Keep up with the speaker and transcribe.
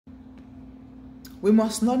We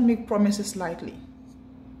must not make promises lightly.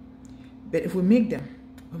 But if we make them,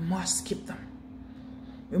 we must keep them.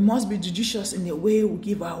 We must be judicious in the way we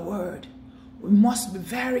give our word. We must be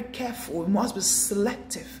very careful. We must be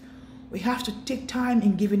selective. We have to take time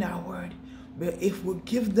in giving our word. But if we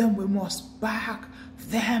give them, we must back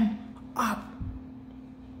them up.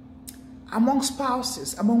 Among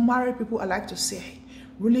spouses, among married people, I like to say,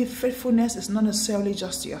 really faithfulness is not necessarily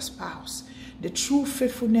just to your spouse. The true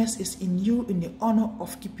faithfulness is in you, in the honor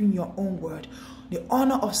of keeping your own word. The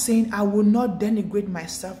honor of saying, I will not denigrate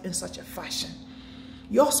myself in such a fashion.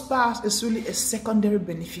 Your spouse is really a secondary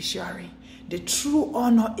beneficiary. The true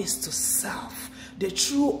honor is to self. The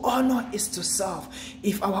true honor is to self.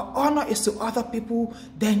 If our honor is to other people,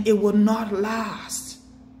 then it will not last.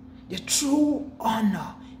 The true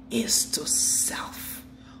honor is to self.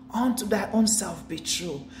 Unto thy own self be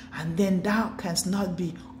true, and then thou canst not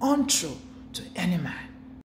be untrue to any man.